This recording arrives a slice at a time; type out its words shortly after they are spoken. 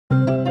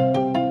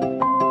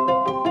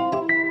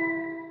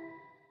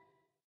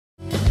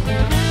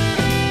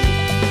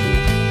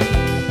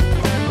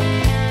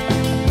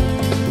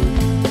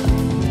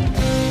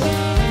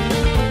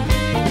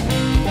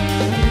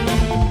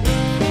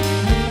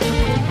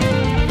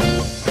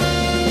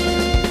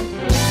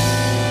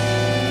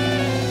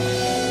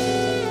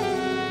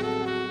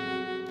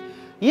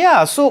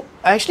Yeah, so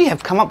I actually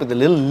have come up with a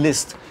little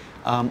list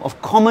of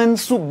common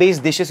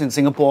soup-based dishes in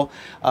Singapore,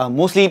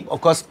 mostly,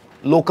 of course,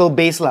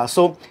 local-based lah.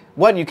 So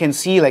what you can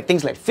see, like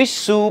things like fish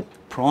soup,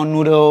 prawn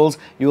noodles,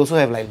 you also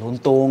have like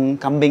lontong,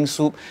 kambing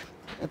soup.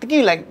 I'm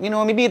thinking like, you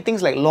know, maybe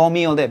things like lor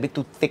mee, all that, a bit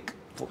too thick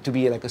to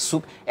be like a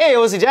soup. Hey,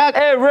 what's it, Jack?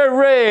 Hey,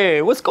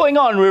 Ray, what's going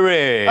on,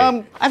 Ray?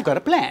 I've got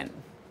a plan.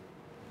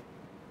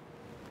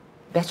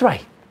 That's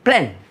right,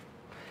 plan.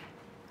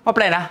 What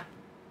plan, ah?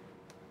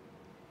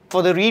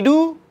 For the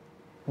redo,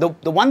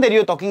 the one that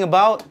you're talking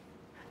about.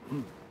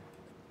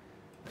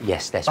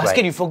 Yes, that's Basket,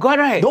 right. you forgot,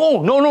 right? No.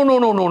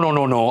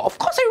 Of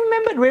course I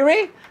remembered,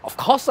 Ray. Of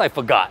course I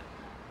forgot.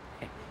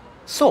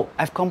 So,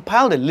 I've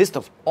compiled a list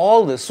of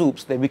all the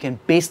soups that we can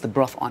base the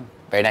broth on.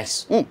 Very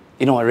nice. You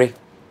know what, Ray?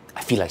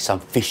 I feel like some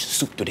fish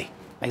soup today.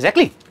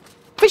 Exactly.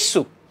 Fish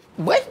soup.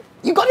 What?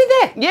 You got it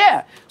there?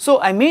 Yeah.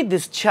 So I made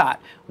this chart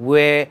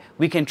where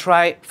we can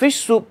try fish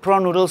soup,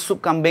 prawn noodles,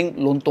 soup kambing,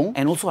 lontong,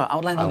 and also I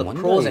outlined all the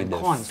pros and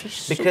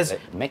cons because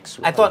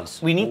I thought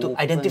we need to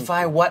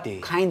identify what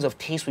kinds of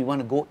taste we want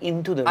to go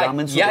into the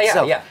ramen soup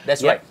itself. Yeah,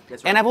 that's right.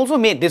 And I've also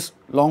made this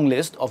long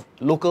list of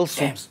local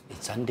soups.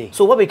 It's Sunday.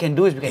 So what we can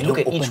do is we can look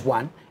at each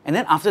one, and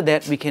then after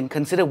that we can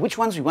consider which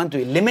ones we want to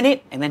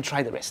eliminate and then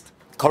try the rest.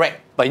 Correct.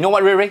 But you know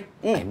what, Ray?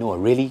 I know a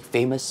really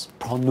famous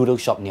prawn noodle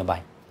shop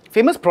nearby.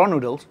 Famous prawn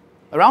noodles?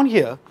 Around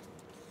here?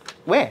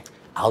 Where?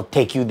 I'll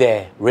take you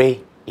there,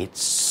 Ray.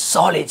 It's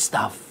solid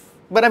stuff.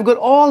 But I've got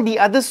all the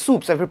other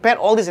soups. I've prepared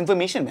all this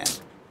information, man.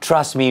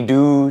 Trust me,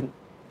 dude.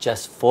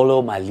 Just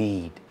follow my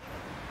lead.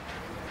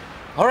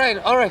 All right.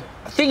 I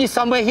think it's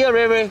somewhere here,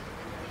 Ray.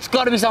 It's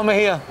got to be somewhere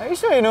here. Are you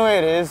sure you know where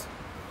it is?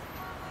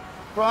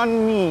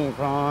 Prawn mee,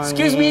 prawn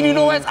Excuse me, do you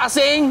know where I'm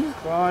saying?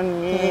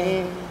 Prawn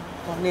mee.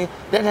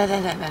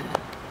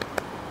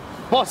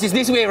 Boss, it's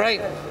this way, right?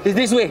 It's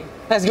this way.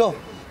 Let's go.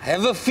 I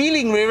have a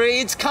feeling, Ray,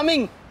 it's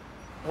coming.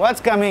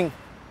 What's coming?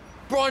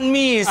 Prawn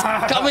mee is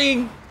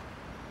coming.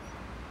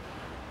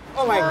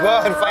 Oh my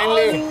God,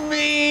 finally. Prawn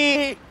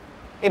mee.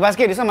 Hey,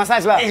 Basket, this one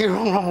massage lah. Hey,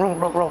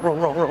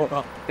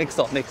 wrong. Next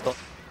stop.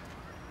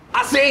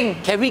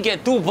 Asing, can we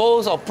get 2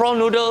 bowls of prawn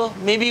noodle?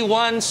 Maybe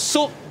 1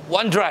 soup,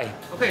 1 dry.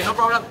 Okay, no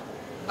problem.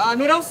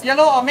 Noodles,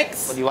 yellow or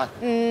mixed? What do you want?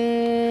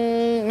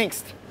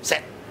 Mixed.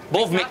 Set.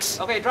 Both mix.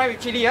 Okay, dry with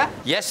chili, yeah?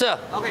 Yes, sir.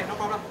 Okay, no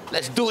problem.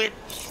 Let's do it.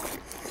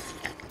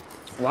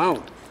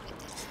 Wow.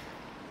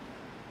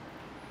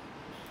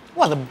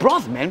 Wow, the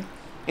broth, man,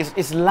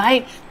 is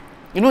light.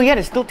 You know, yet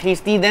it's still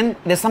tasty. Then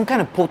there's some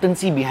kind of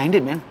potency behind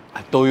it, man.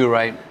 I told you,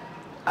 right?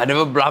 I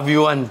never bluff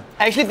you one.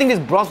 I actually think this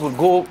broth would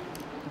go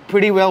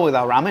pretty well with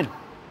our ramen.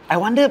 I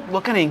wonder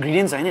what kind of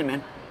ingredients are in it,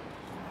 man.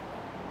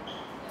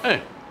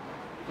 Hey.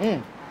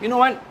 You know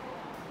what?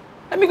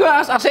 Let me go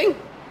ask Asing.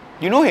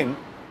 You know him?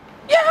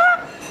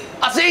 Yeah.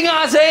 Asing.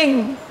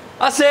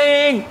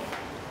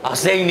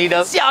 你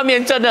的下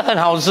面真的很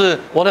好吃。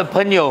我的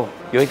朋友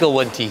有一个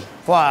问题。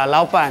哇，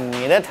老板，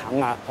你的汤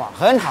啊，哇，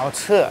很好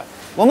吃。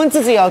我们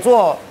自己要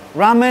做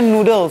ramen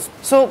noodles.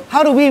 So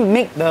how do we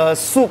make the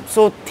soup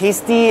so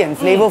tasty and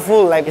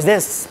flavorful? Like, is there a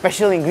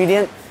special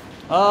ingredient?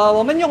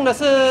 我们用的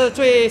是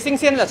最新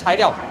鲜的材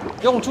料，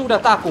用猪的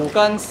大骨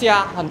跟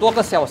虾很多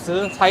个小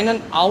时才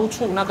能熬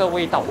出那个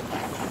味道。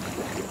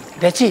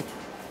That's it.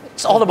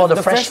 It's all about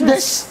the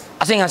freshness.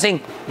 阿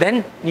星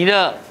 ，Then 你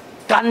的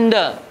干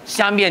的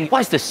下面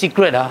 ，What's the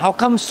secret 啊 ？How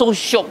come so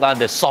shock 啊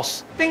the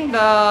sauce? I think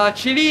the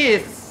chili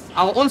is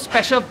our own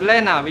special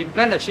blend ah. We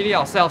blend the chili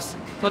ourselves,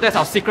 so that's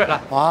our secret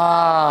lah.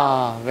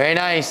 Wow, very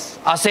nice.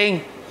 阿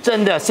星，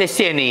真的谢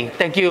谢你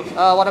 ，Thank you.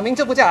 我的名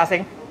字不叫阿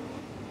星。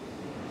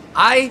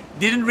I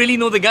didn't really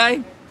know the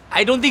guy.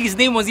 I don't think his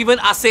name was even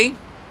Asing.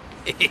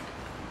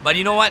 But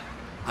you know what?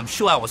 I'm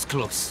sure I was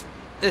close.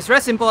 It's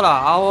very simple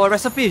lah. Our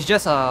recipe is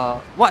just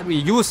what we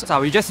use.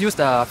 We just use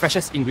the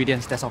freshest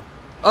ingredients. That's all.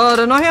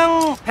 The ngoh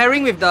hiang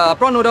pairing with the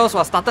prawn noodles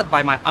was started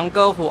by my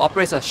uncle who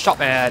operates a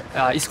shop at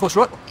East Coast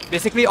Road.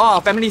 Basically, all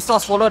our family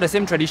stores follow the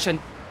same tradition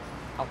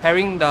of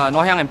pairing the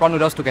ngoh hiang and prawn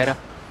noodles together.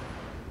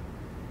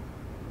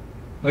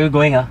 Where are you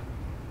going,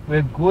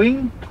 We're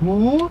going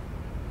to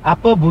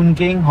Upper Boon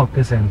Keng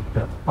Hawker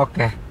Center.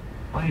 Okay.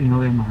 Why you know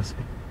where must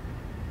be?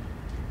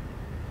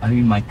 I'm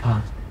in my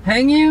car.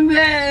 Hang in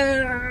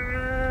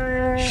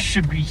there!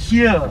 Should be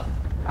here.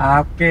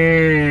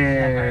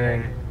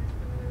 Okay.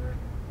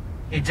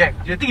 Hey Jack,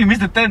 do you think you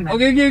missed the turn?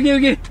 Okay.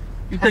 You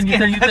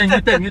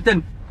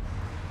turn.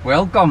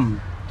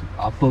 Welcome to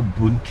Upper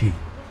Boon Keng.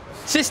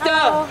 Sister,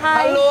 Hello,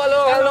 hi.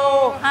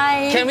 hello.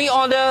 Hi. Can we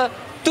order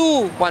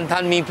 2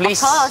 wanton mee,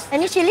 please? Of course.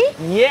 Any chili?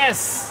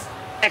 Yes.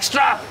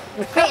 Extra.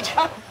 Great.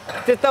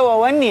 这个我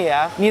问你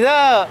啊，你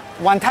的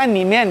晚餐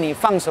里面你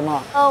放什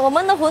么？我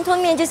们的馄饨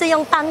面就是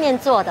用蛋面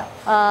做的，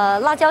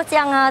辣椒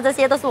酱啊，这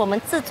些都是我们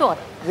自做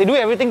的。 They do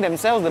everything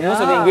themselves. Most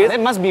of the ingredients.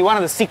 That must be one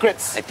of the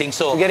secrets. I think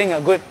so. To getting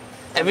a good.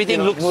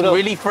 Everything looks noodle.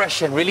 really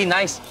fresh and really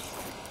nice.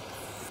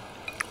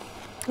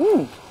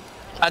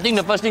 I think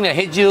the first thing that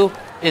hits you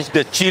is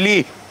the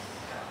chili.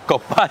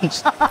 Got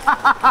punch.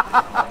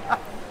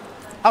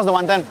 How's the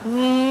wonton?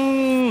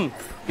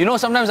 You know,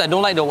 sometimes I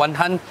don't like the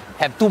wonton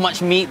have too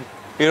much meat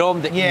You know,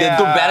 the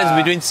good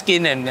balance between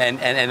skin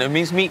and the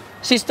minced meat.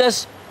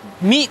 Sisters,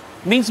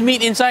 minced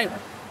meat inside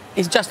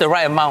is just the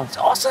right amount. It's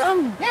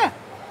awesome. Yeah.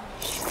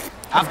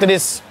 After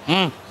this,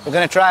 we're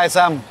gonna try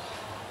some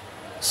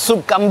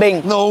soup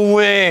kambing. No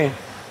way.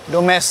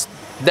 Don't mess.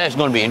 That's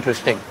gonna be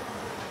interesting.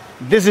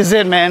 This is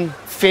it, man.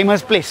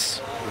 Famous place.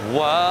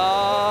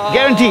 Wow.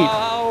 Guaranteed.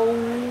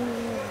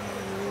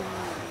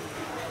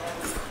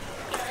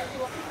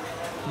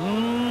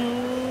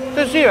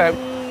 So see, right?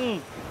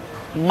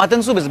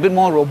 Mutton soup is a bit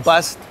more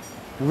robust,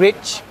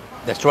 rich.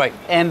 That's right.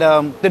 And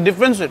the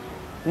difference with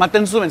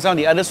mutton soup and some of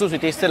the other soups we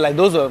tasted, like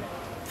those are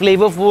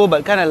flavorful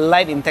but kind of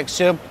light in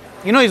texture.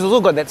 You know, it's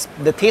also got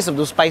the taste of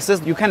those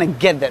spices. You kind of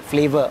get that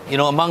flavor. You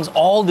know, amongst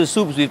all the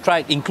soups we've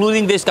tried,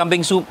 including this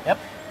kambing soup,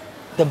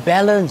 the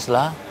balance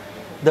lah.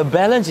 The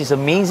balance is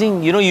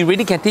amazing. You know, you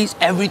really can taste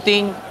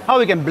everything. How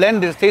we can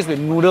blend this taste with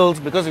noodles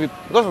because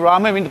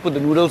ramen, we need to put the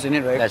noodles in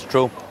it, right? That's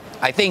true.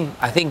 I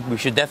think we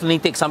should definitely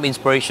take some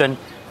inspiration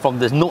from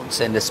the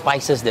notes and the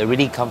spices that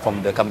really come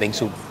from the kambing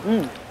soup.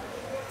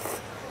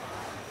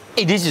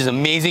 Hey, this is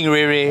amazing,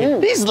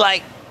 Riri. This is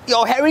like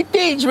your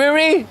heritage,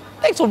 Riri.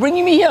 Thanks for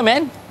bringing me here,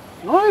 man.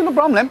 No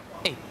problem.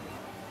 Hey,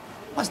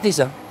 what's this?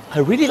 I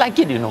really like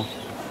it, you know.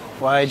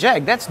 Why,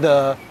 Jack, that's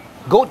the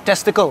goat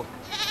testicle.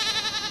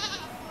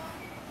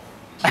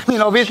 I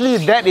mean, obviously,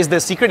 that is the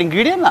secret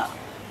ingredient, lah.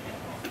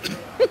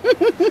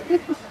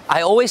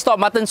 I always thought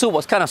mutton soup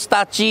was kind of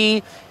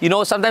starchy. You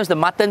know, sometimes the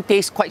mutton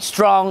tastes quite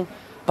strong.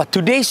 But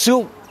today's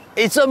soup,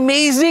 it's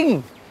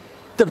amazing.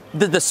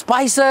 The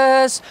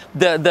spices,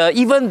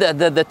 even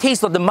the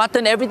taste of the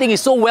mutton, everything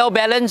is so well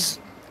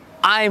balanced.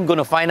 I'm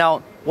gonna find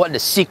out what the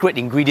secret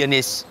ingredient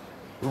is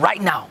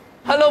right now.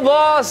 Hello,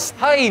 boss.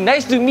 Hi,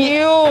 nice to meet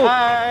you.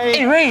 Hi.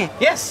 Hey, Ray.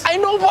 Yes. I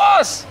know,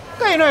 boss.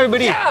 How you know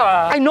everybody?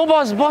 Yeah, I know,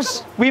 boss.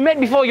 Boss, we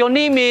met before. Your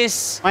name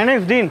is My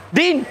name is Dean.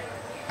 Dean.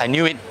 I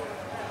knew it.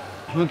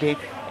 Okay.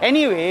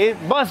 Anyway,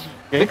 boss,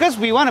 because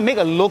we want to make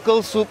a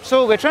local soup,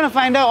 so we're trying to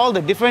find out all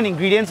the different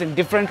ingredients in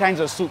different kinds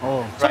of soup.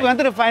 So we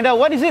wanted to find out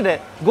what is it that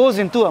goes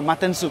into a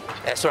mutton soup.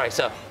 That's right,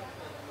 sir.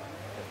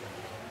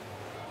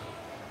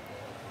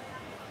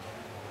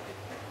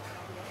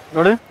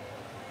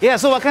 Yeah,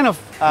 so what kind of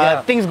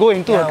things go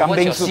into a kambing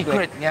what's your soup?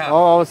 secret? Yeah.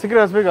 Oh, our secret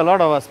has a lot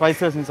of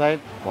spices inside.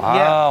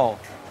 Wow.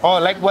 Oh,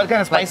 like what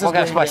kind of Like, spices? what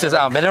kind of spices?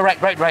 Better right.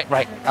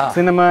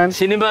 Cinnamon,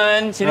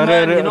 Cinnamon,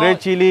 you know,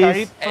 red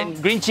chilies, and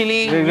green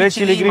chili. red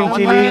chili, green One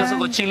chili. we also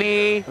got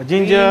chili,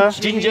 ginger,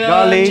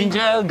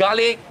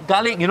 garlic.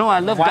 You know, I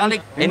love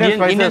garlic.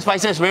 Indian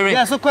spices, very.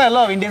 Yeah, so quite a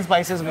lot of Indian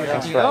spices.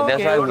 That's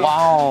right.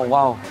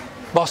 Wow.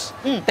 Boss,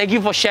 thank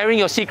you for sharing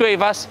your secret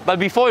with us. But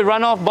before we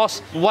run off,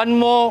 boss, one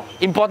more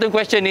important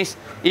question is,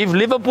 if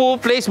Liverpool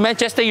plays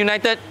Manchester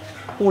United,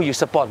 who will you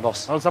support,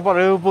 boss? I'll support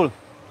Liverpool.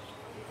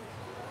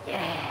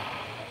 Yeah.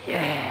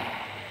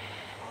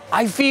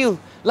 I feel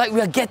like we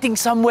are getting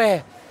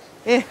somewhere.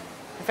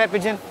 Fat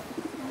pigeon.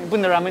 You put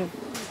in the ramen.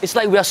 It's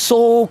like we are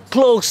so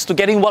close to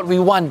getting what we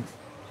want.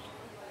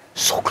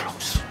 So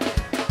close.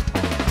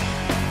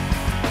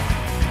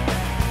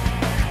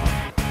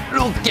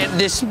 Look at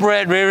this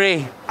spread,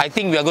 Riri. I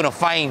think we are going to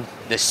find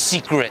the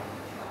secret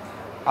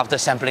after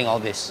sampling all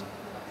this.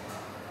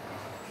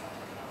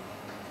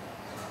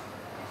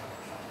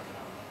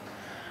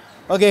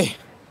 Okay,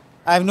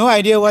 I have no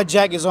idea what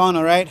Jack is on,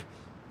 alright?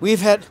 We've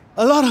had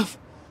a lot of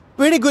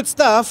pretty good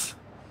stuff,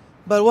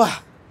 but wow,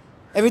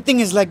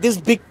 everything is like this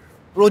big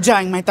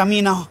rojak in my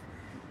tummy now.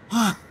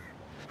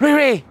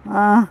 Riri,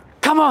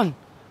 come on.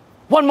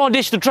 One more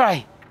dish to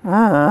try.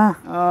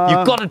 You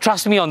gotta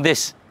trust me on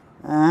this.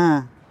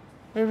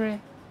 Riri,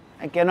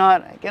 I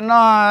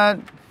cannot.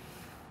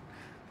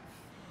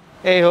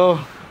 Hey ho,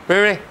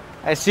 Riri,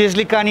 I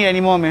seriously can't eat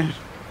anymore, man.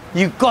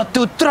 you got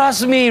to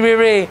trust me,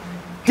 Riri.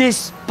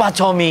 This bak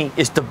chor mee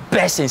is the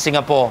best in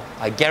Singapore.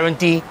 I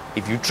guarantee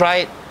if you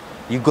try it,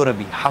 you're gonna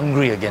be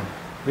hungry again.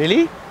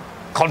 Really?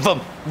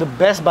 Confirm. The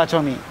best bak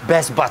chor mee.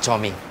 Best bak chor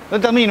mee.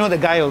 Don't tell me you know the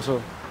guy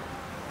also.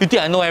 You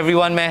think I know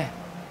everyone, man?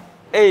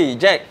 Hey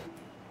Jack，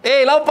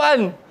 Hey, 老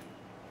板！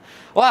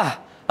哇，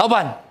老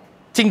板，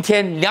今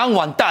天2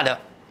碗大的，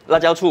辣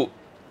椒醋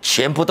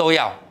全部都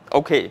要。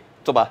 ，OK，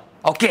做吧。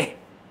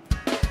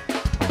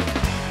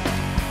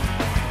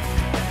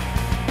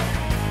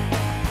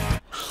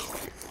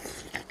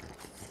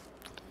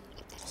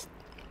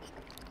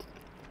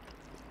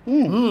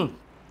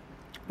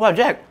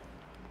 Jack.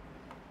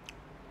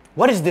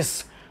 What is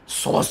this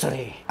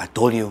sorcery? I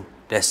told you,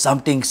 there's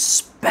something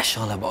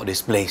special about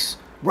this place.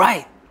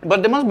 Right.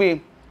 But there must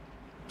be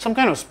some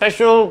kind of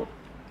special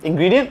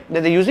ingredient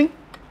that they're using.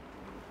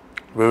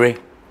 Riri,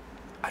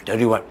 I tell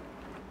you what,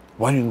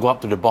 why don't you go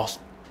up to the boss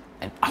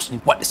and ask him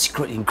what the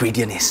secret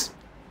ingredient is?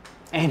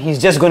 And he's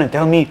just gonna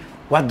tell me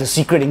what the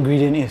secret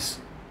ingredient is.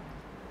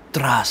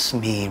 Trust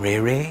me,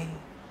 Riri.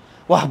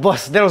 Wow,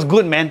 boss, that was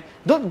good, man.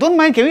 Don't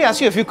mind, can we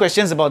ask you a few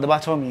questions about the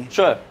bak chor mee?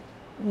 Sure.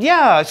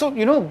 Yeah, so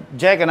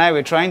Jack and I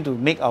were trying to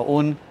make our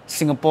own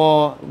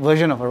Singapore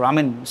version of a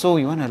ramen. So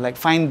we want to like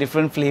find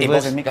different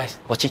flavors and make. guys,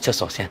 我去厕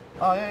所先.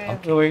 Oh yeah.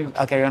 Don't worry,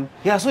 I'll carry on.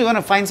 Yeah, so we want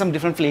to find some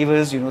different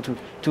flavors,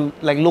 to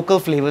like local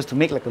flavors to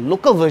make like a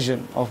local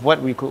version of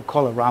what we could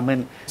call a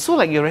ramen. So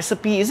like your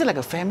recipe, is it like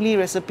a family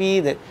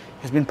recipe that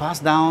has been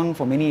passed down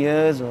for many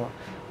years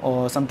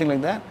or something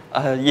like that?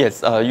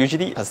 Yes,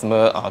 usually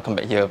customer come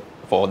back here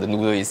for the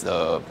noodle is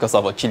because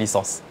of a chili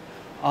sauce.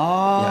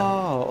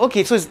 Oh,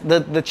 okay. So it's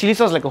the chili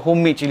sauce like a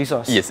homemade chili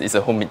sauce? Yes, it's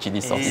a homemade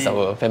chili sauce. It's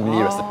our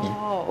family recipe.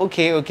 Oh,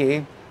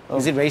 okay.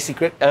 Is it very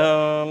secret?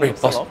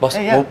 boss,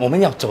 我们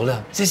要走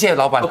了，谢谢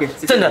老板，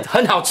真的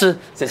很好吃，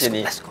谢谢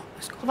你。Let's go.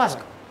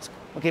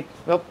 Okay,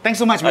 well, thanks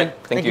so much, man.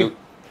 Thank you.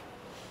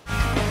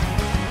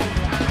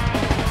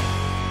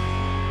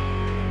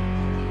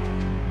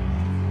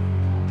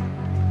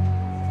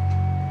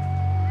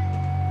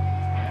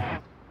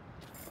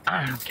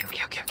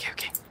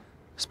 Okay.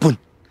 Spoon.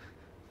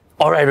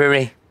 All right,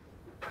 Ray.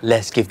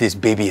 Let's give this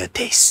baby a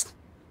taste.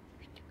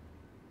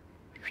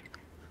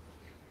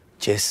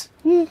 Cheers.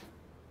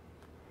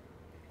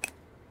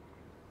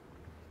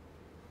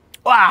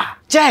 Wow,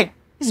 Jack,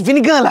 it's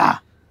vinegar lah.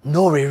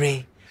 No,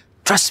 Ray.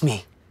 Trust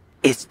me,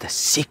 it's the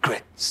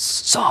secret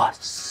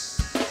sauce.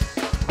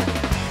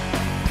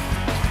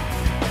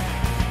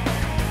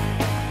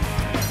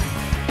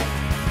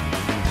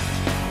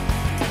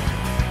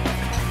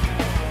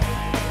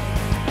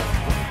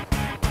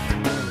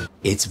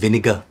 It's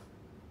vinegar.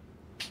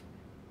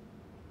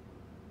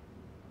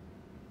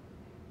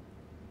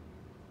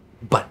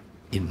 But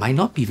it might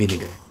not be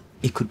vinegar.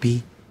 It could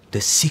be the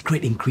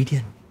secret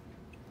ingredient.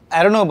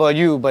 I don't know about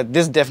you, but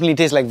this definitely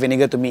tastes like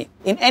vinegar to me.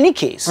 In any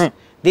case,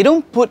 they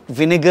don't put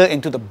vinegar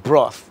into the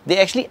broth. They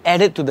actually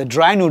add it to the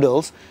dry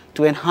noodles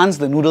to enhance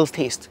the noodles'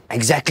 taste.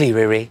 Exactly,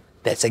 Ray.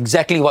 That's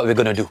exactly what we're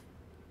gonna do.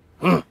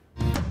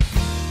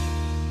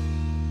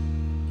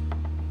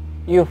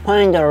 You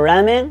find the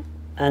ramen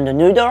and the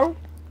noodle?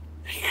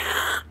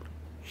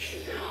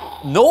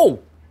 No!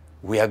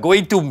 We are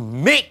going to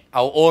make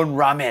our own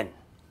ramen.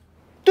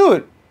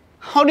 Dude,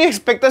 how do you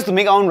expect us to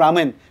make our own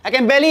ramen? I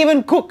can barely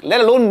even cook,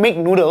 let alone make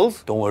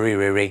noodles. Don't worry,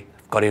 Ray.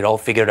 I've got it all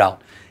figured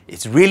out.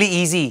 It's really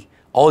easy.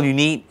 All you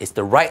need is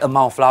the right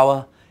amount of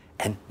flour,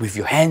 and with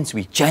your hands,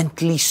 we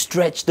gently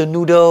stretch the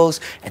noodles,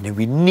 and then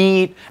we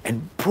knead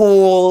and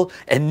pull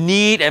and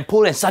knead and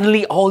pull, and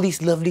suddenly all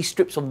these lovely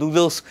strips of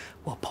noodles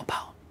will pop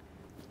out.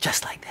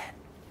 Just like that.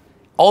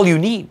 All you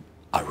need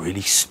are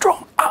really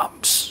strong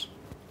arms.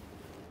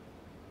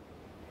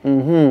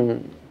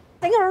 Maybe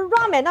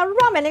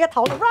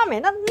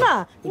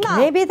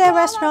their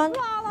restaurant,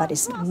 but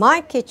it's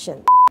my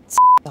kitchen.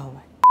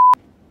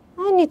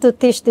 I need to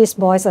teach these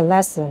boys a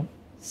lesson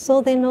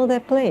so they know their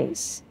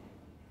place.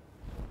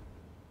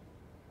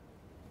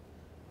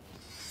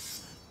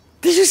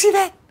 Did you see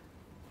that?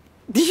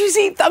 Did you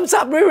see thumbs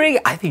up, Ray?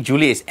 I think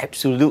Julie is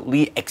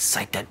absolutely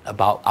excited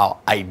about our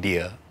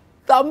idea.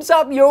 Thumbs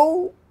up,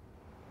 yo!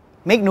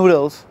 Make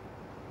noodles.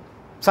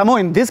 Somehow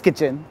in this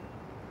kitchen.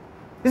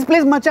 This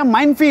place macam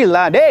minefield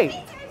lah, dey.